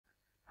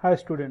Hi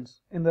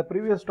students, in the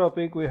previous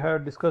topic we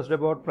had discussed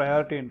about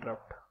priority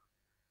interrupt,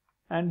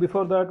 and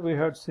before that we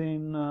had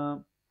seen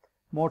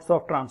modes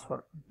of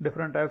transfer,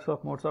 different types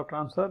of modes of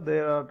transfer.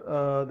 There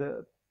are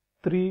the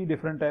three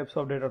different types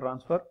of data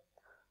transfer.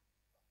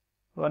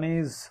 One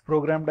is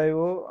programmed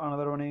I/O,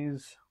 another one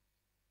is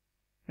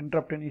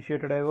interrupt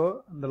initiated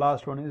I/O, and the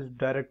last one is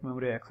direct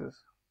memory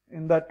access.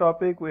 In that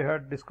topic we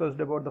had discussed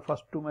about the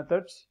first two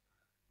methods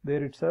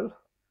there itself.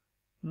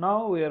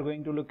 Now we are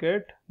going to look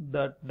at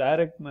the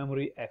direct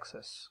memory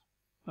access.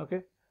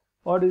 Okay,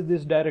 what is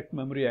this direct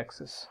memory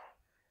access?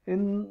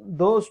 In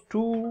those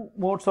two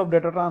modes of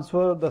data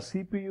transfer, the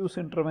CPU's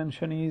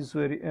intervention is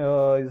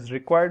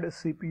required.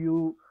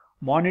 CPU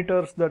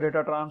monitors the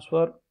data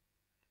transfer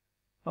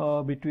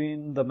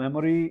between the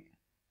memory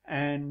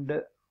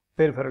and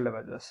peripheral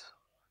devices.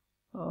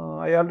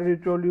 I already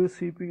told you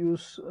CPU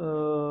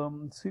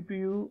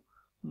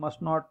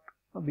must not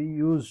be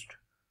used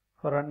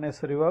for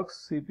unnecessary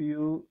works.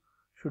 CPU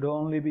should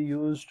only be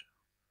used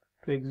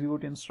to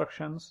execute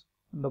instructions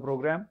in the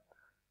program,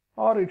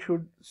 or it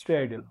should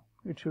stay idle.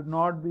 It should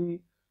not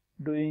be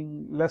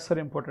doing lesser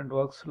important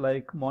works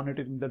like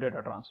monitoring the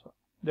data transfer.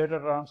 Data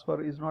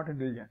transfer is not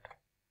intelligent.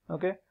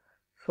 Okay,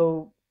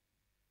 so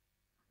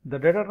the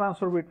data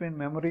transfer between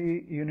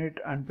memory unit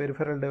and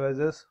peripheral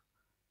devices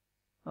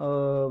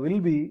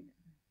will be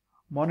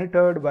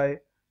monitored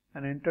by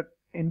an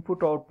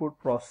input-output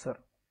processor.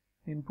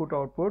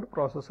 Input-output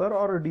processor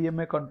or a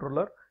DMA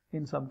controller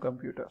in some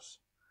computers.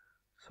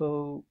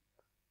 So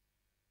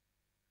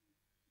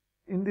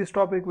in this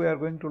topic we are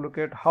going to look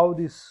at how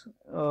this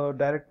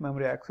direct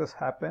memory access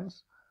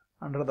happens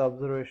under the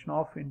observation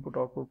of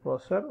input-output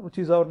processor, which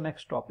is our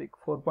next topic.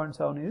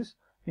 4.7 is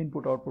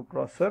input-output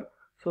processor.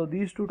 So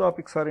these two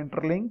topics are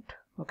interlinked.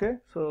 Okay,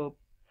 so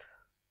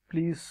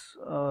please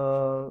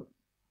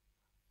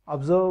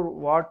observe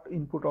what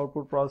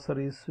input-output processor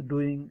is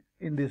doing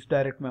in this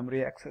direct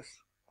memory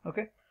access.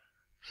 Okay,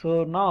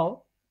 so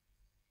now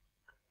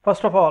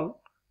first of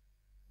all,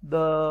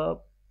 the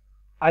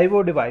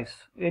I/O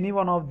device, any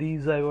one of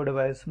these I/O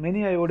device,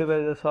 many I/O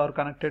devices are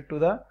connected to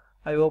the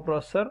I/O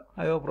processor.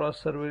 I/O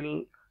processor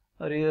will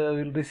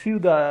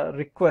receive the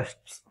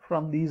requests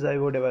from these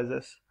I/O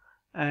devices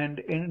and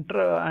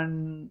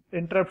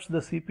interrupts the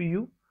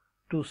CPU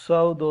to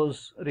serve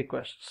those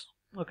requests.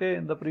 Okay,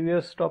 in the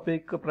previous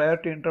topic,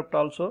 priority interrupt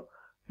also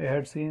we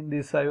had seen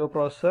this I/O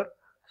processor.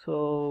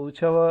 So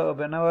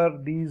whenever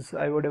these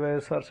I/O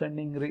devices are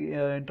sending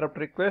interrupt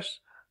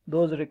requests,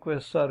 those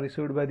requests are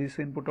received by this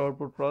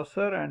input-output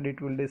processor, and it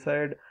will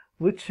decide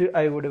which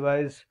I/O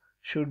device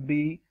should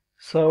be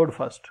served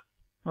first.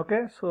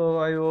 Okay, so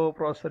I/O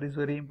processor is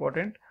very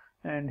important,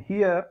 and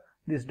here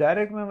this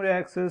direct memory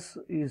access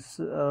is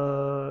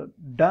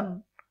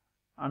done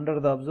under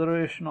the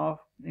observation of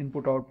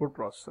input-output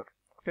processor.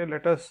 Okay,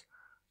 let us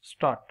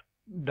start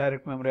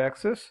direct memory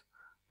access.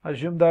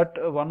 Assume that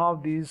one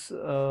of these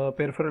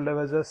peripheral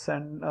devices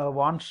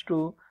wants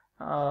to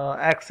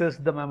access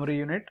the memory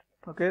unit.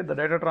 Okay, the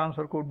data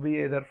transfer could be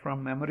either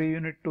from memory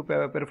unit to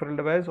peripheral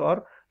device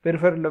or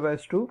peripheral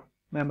device to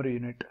memory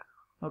unit.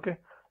 Okay,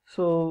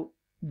 so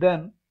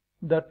then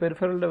that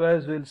peripheral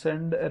device will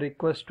send a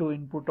request to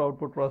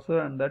input-output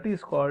processor, and that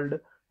is called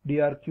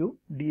DRQ,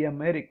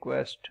 DMA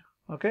request.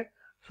 Okay,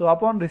 so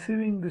upon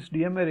receiving this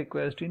DMA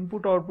request,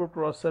 input-output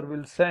processor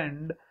will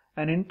send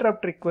an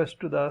interrupt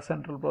request to the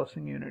central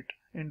processing unit.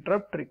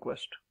 Interrupt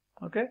request.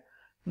 Okay,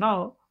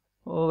 now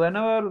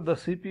whenever the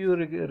CPU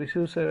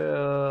receives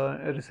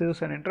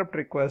an interrupt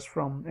request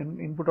from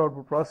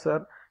input-output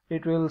processor,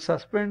 it will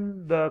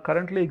suspend the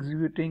currently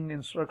executing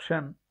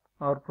instruction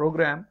or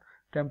program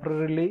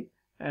temporarily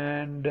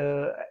and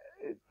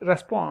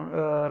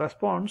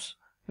responds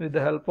with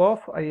the help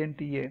of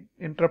INTA,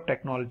 interrupt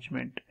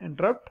acknowledgement.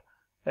 Interrupt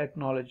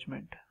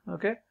acknowledgement.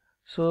 Okay,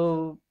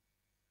 so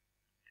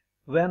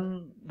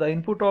when the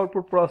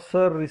input-output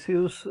processor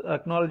receives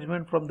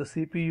acknowledgement from the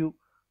CPU,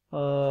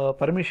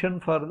 permission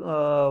for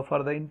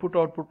the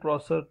input-output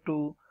processor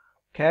to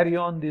carry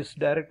on this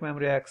direct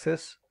memory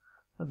access,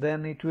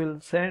 then it will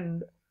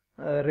send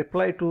a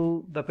reply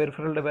to the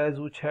peripheral device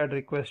which had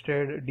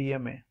requested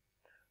DMA.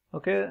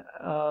 Okay,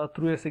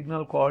 through a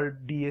signal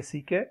called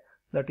DACK,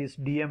 that is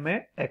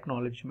DMA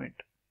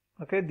acknowledgement.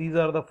 Okay, these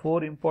are the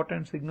four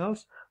important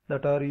signals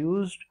that are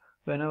used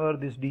whenever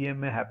this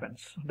DMA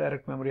happens,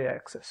 direct memory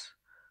access.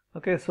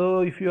 Okay,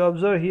 so if you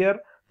observe here,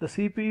 the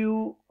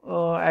CPU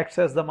acts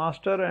as the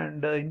master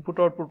and the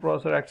input-output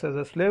processor acts as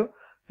a slave,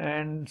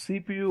 and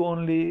CPU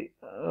only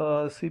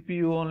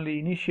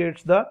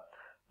initiates the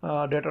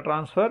data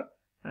transfer,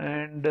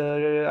 and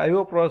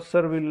I/O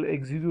processor will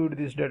execute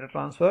this data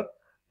transfer.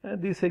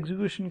 This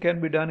execution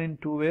can be done in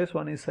two ways.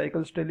 One is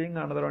cycle stealing,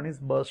 another one is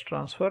burst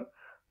transfer.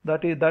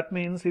 That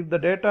means if the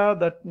data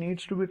that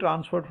needs to be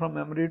transferred from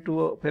memory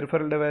to a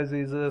peripheral device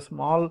is a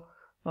small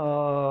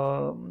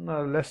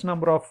less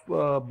number of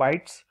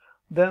bytes,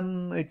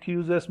 then it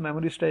uses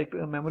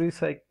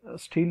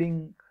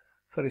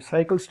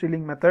cycle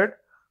stealing method.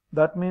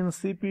 That means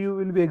CPU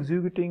will be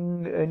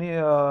executing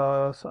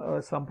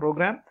some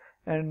program,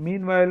 and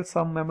meanwhile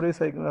some memory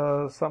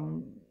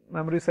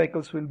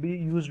cycles will be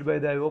used by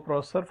the IO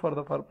processor for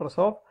the purpose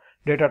of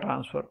data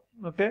transfer.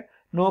 Okay,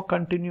 no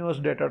continuous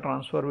data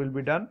transfer will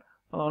be done.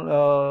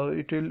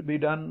 It will be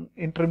done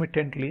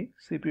intermittently.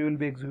 CPU will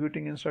be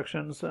executing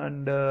instructions,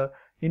 and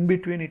in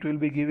between it will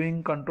be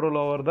giving control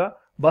over the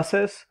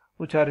buses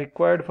which are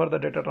required for the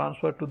data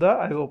transfer to the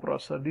IO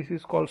processor. This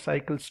is called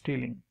cycle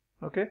stealing.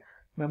 Okay,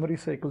 memory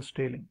cycle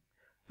stealing.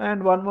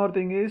 And one more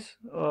thing is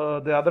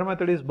the other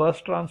method is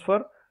bus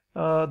transfer.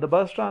 The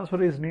bus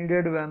transfer is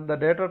needed when the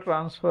data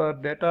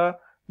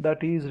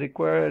that is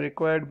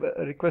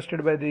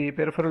requested by the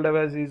peripheral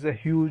device is a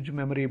huge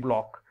memory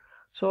block.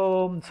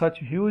 So such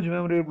huge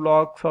memory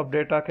blocks of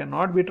data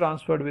cannot be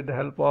transferred with the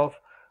help of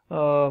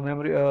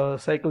memory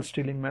cycle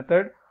stealing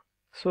method.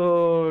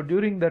 So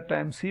during that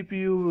time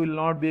CPU will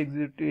not be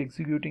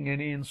executing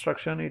any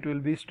instruction. It will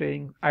be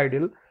staying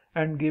idle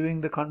and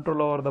giving the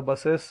control over the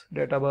buses,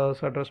 data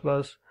bus, address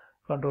bus,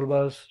 control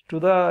bus, to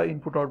the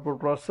input output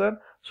processor,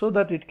 so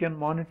that it can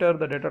monitor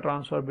the data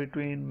transfer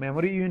between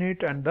memory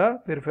unit and the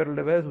peripheral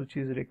device which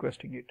is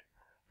requesting it.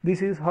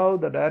 This is how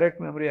the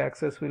direct memory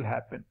access will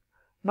happen.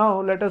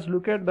 Now let us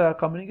look at the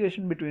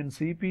communication between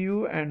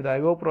CPU and the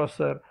IO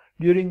processor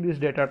during this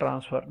data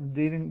transfer,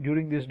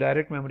 during this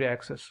direct memory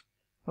access.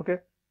 Okay,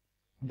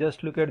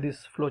 just look at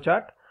this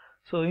flowchart.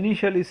 So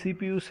initially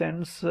CPU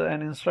sends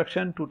an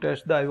instruction to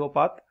test the IO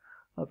path.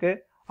 Okay,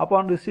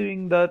 upon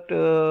receiving that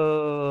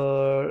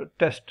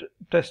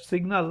test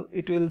signal,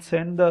 it will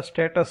send the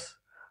status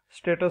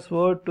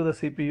word to the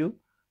CPU.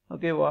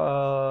 Okay,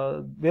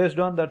 based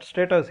on that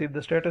status, if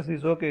the status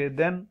is okay,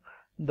 then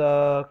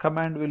the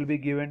command will be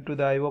given to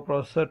the IO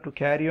processor to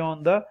carry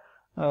on the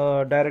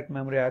direct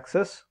memory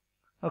access.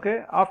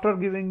 Okay, after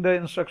giving the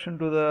instruction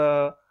to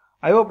the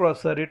IO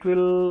processor, it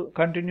will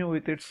continue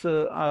with its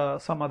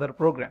some other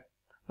program.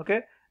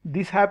 Okay,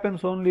 this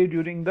happens only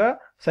during the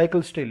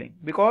cycle stealing,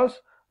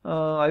 because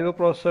IO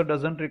processor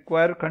doesn't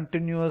require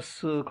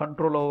continuous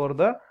control over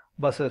the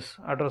buses,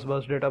 address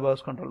bus, data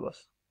bus, control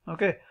bus.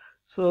 Okay,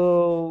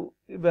 so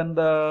when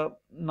the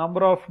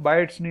number of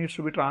bytes needs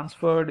to be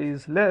transferred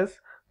is less,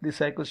 the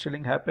cycle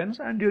stealing happens,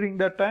 and during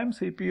that time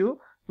CPU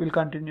will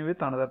continue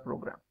with another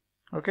program.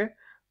 Okay,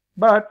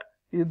 but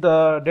if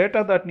the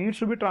data that needs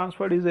to be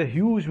transferred is a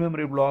huge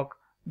memory block,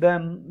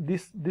 then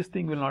this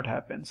thing will not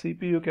happen.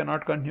 CPU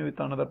cannot continue with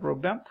another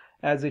program,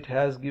 as it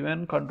has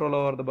given control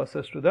over the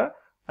buses to the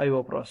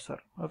IO processor.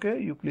 Okay,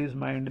 you please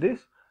mind this.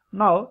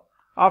 Now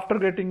after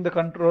getting the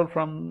control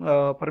from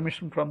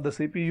permission from the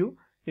CPU,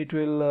 it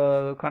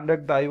will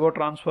conduct the IO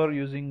transfer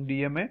using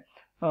DMA,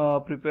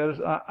 prepares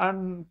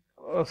and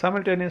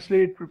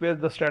simultaneously it prepares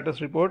the status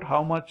report,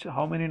 how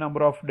many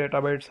number of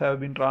data bytes have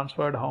been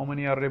transferred, how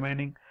many are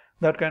remaining.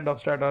 That kind of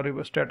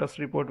status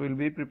report will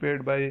be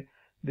prepared by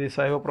this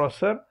IO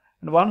processor,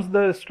 and once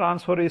the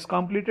transfer is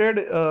completed,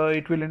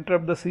 it will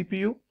interrupt the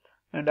CPU,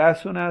 and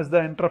as soon as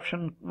the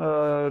interruption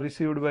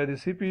received by the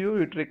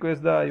CPU, it requests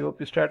the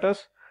IOP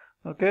status.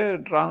 Okay,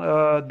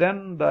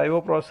 then the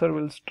IO processor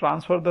will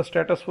transfer the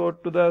status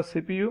word to the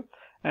CPU,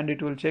 and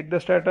it will check the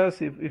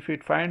status. If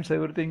it finds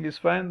everything is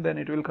fine, then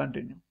it will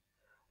continue.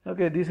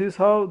 Okay, this is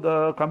how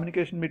the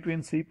communication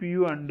between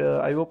CPU and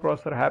IO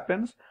processor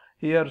happens.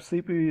 Here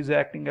CPU is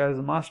acting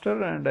as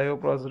master and IO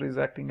processor is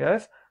acting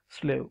as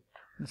slave.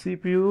 The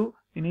CPU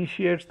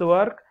initiates the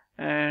work,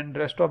 and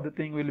rest of the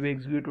thing will be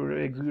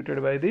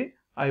executed by the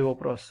IO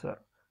processor.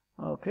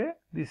 Okay,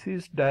 this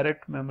is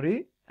direct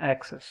memory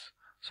access.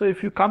 So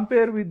if you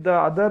compare with the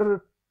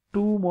other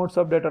two modes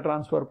of data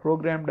transfer,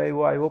 programmed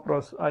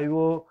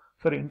IO,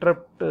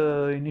 interrupt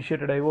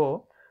initiated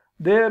IO,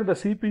 there the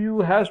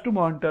CPU has to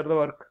monitor the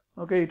work.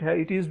 Okay,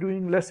 it is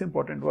doing less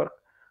important work.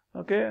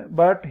 Okay,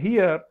 but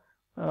here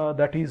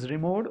that is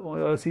removed.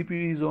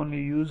 CPU is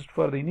only used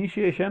for the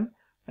initiation,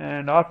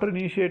 and after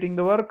initiating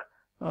the work,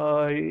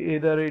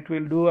 either it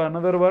will do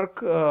another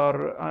work,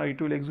 or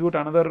it will execute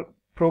another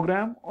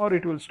program, or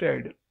it will stay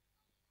idle,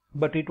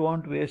 but it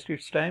won't waste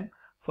its time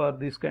for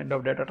this kind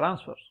of data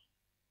transfers.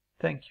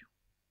 Thank you.